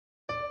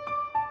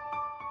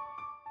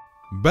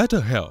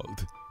Better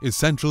health is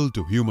central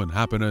to human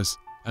happiness,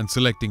 and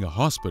selecting a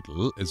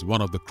hospital is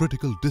one of the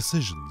critical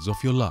decisions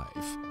of your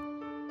life.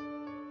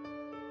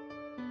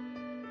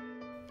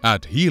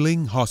 At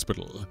Healing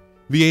Hospital,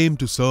 we aim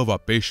to serve our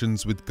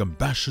patients with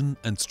compassion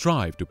and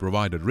strive to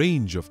provide a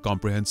range of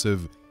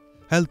comprehensive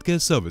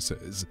healthcare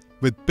services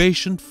with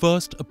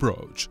patient-first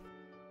approach.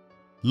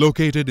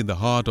 Located in the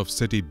heart of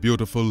city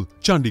beautiful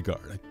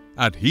Chandigarh,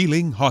 at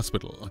Healing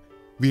Hospital,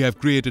 we have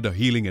created a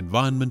healing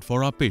environment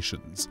for our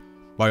patients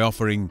by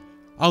offering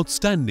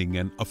outstanding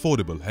and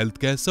affordable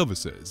healthcare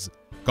services,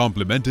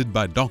 complemented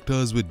by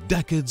doctors with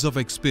decades of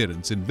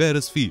experience in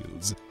various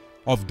fields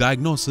of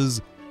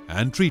diagnosis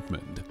and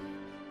treatment.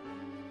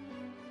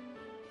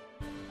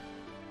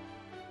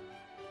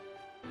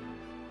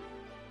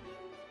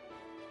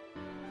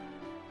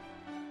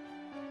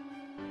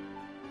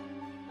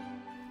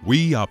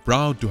 We are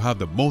proud to have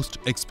the most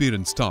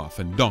experienced staff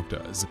and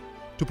doctors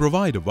to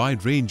provide a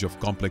wide range of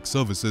complex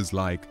services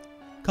like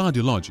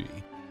cardiology,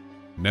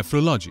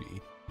 nephrology,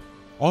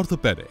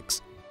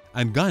 orthopedics,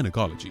 and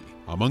gynecology,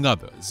 among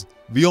others.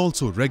 We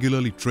also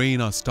regularly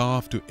train our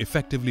staff to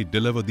effectively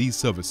deliver these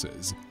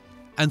services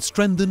and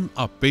strengthen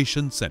our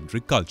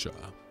patient-centric culture.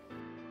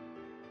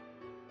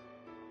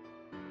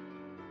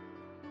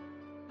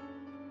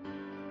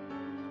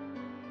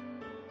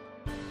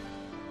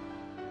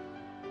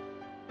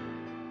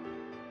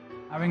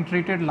 Having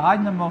treated large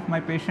number of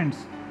my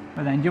patients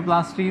with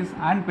angioplasties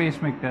and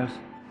pacemakers,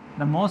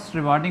 the most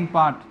rewarding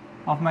part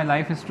of my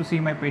life is to see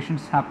my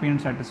patients happy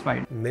and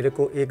satisfied. मेरे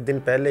को एक दिन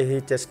पहले ही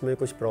chest में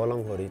कुछ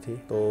problem हो रही थी,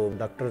 तो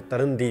डॉक्टर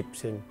तरनदीप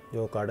सिंह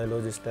जो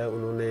कार्डियोलॉजिस्ट है,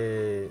 उन्होंने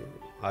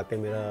आके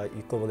मेरा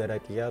इको वगैरह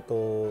किया, तो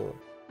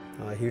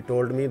he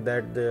told me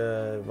that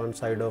one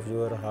side of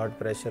your heart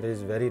pressure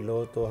is very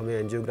low, तो हमें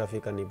एंजियोग्राफी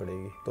करनी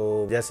पड़ेगी।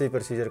 तो जैसे ही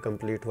प्रोसीजर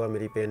कंप्लीट हुआ,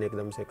 मेरी पेन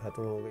एकदम से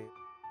खत्म हो गई।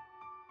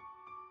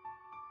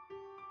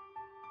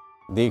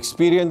 The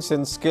experience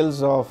and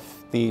skills of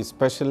the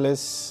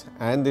specialists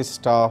and the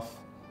staff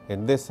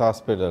in this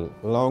hospital,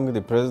 along with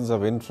the presence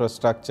of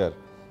infrastructure,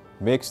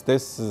 makes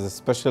this a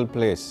special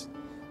place,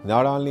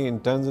 not only in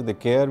terms of the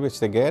care which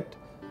they get,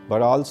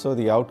 but also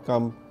the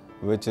outcome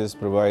which is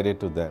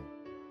provided to them.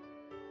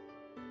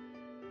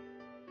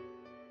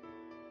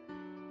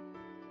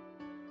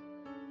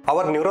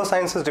 Our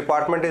neurosciences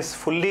department is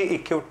fully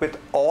equipped with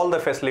all the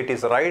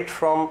facilities, right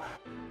from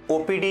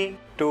OPD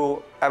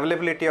to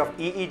availability of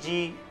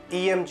EEG,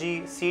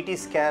 EMG, CT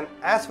scan,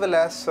 as well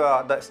as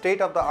the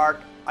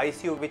state-of-the-art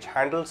ICU, which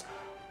handles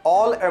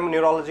all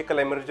neurological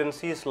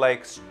emergencies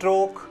like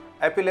stroke,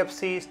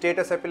 epilepsy,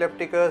 status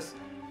epilepticus,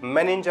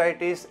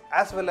 meningitis,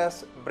 as well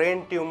as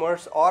brain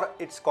tumors or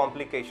its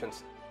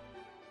complications.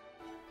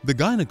 The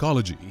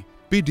gynecology,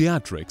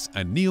 pediatrics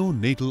and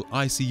neonatal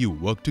ICU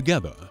work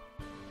together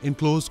in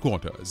close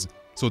quarters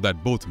so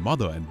that both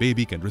mother and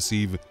baby can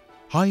receive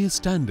highest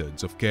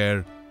standards of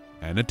care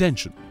and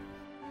attention.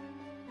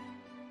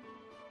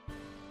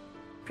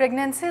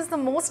 Pregnancy is the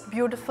most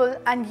beautiful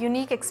and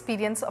unique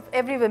experience of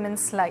every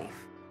woman's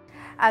life.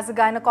 As a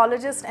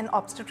gynecologist and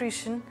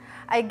obstetrician,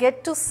 I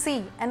get to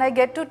see and I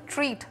get to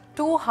treat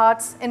two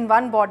hearts in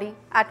one body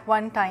at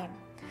one time.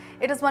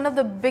 It is one of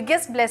the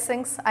biggest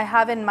blessings I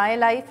have in my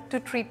life to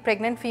treat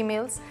pregnant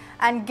females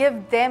and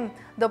give them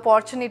the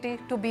opportunity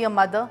to be a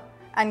mother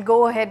and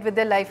go ahead with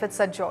their life with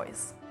such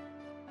joys.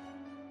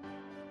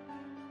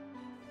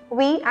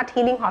 We at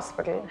Healing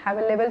Hospital have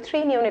a level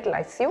 3 neonatal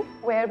ICU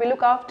where we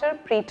look after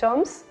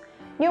preterms,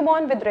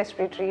 newborn with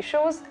respiratory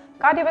issues,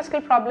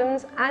 cardiovascular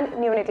problems and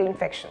neonatal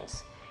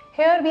infections.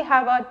 Here we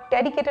have a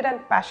dedicated and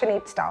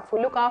passionate staff who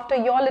look after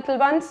your little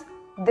ones,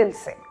 dil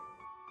se.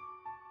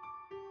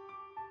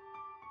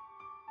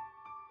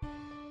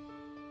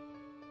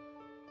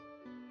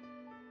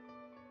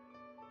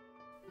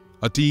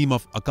 A team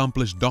of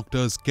accomplished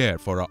doctors care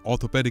for our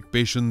orthopedic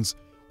patients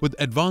with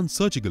advanced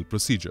surgical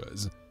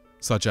procedures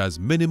such as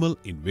minimal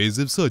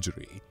invasive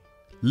surgery,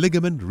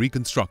 ligament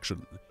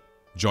reconstruction,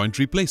 joint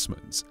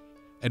replacements,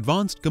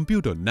 advanced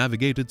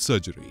computer-navigated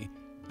surgery,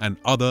 and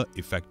other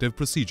effective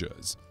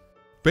procedures.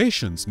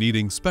 Patients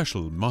needing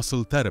special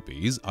muscle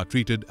therapies are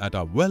treated at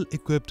our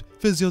well-equipped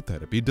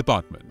physiotherapy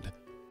department.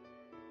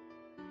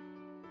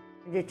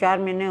 मुझे 4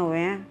 महीने हुए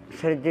हैं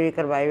surgery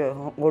करवाई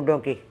गोडों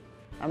की।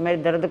 अब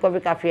मेरे दर्द को भी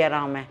काफ़ी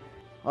आराम है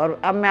और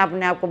अब मैं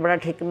अपने आप को बड़ा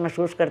ठीक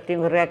महसूस करती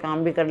हूँ, घर का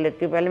काम भी कर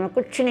लेती हूँ। पहले मैं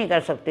कुछ नहीं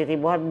कर सकती थी,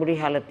 बहुत बुरी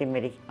हालत थी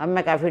मेरी, अब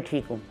मैं काफ़ी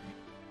ठीक हूँ।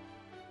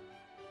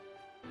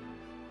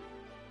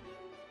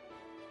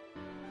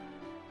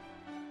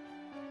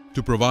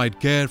 To provide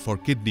care for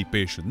kidney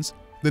patients,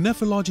 the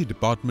nephrology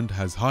department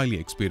has highly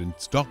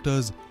experienced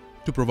doctors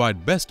to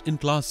provide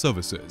best-in-class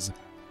services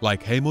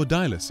like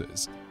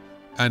hemodialysis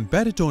and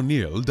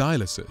peritoneal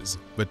dialysis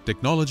with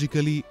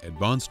technologically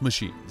advanced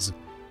machines.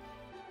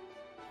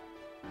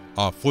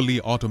 Our fully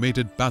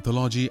automated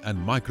pathology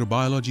and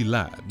microbiology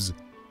labs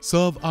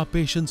serve our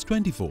patients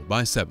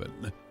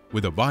 24/7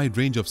 with a wide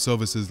range of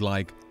services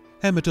like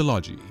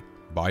hematology,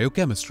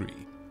 biochemistry,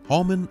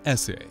 hormone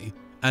assay,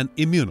 and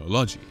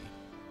immunology.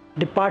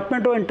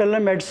 Department of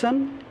Internal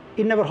Medicine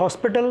in our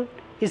hospital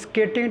is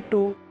catering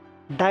to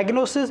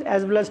diagnosis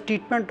as well as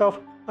treatment of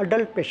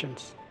adult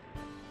patients.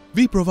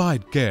 We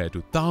provide care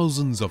to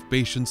thousands of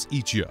patients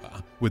each year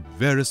with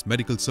various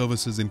medical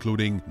services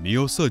including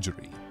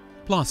neurosurgery,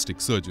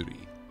 plastic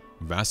surgery,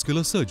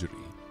 vascular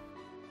surgery,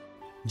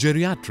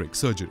 geriatric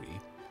surgery,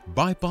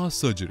 bypass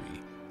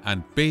surgery,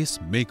 and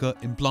pacemaker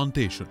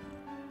implantation.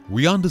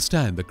 We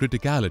understand the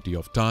criticality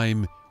of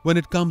time when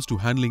it comes to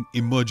handling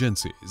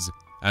emergencies,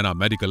 and our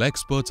medical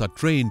experts are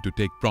trained to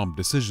take prompt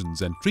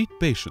decisions and treat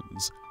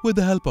patients with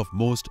the help of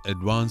most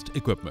advanced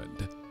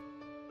equipment.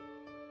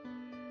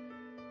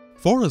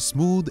 For a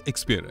smooth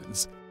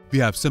experience, we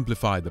have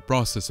simplified the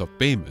process of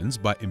payments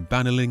by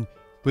impaneling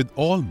with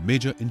all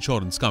major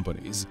insurance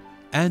companies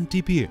and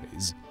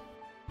TPAs.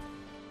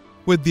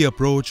 With the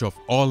approach of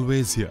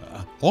always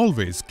here,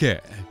 always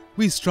care,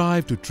 we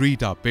strive to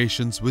treat our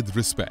patients with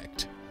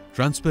respect,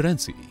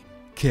 transparency,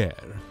 care,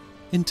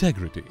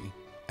 integrity,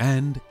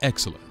 and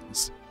excellence.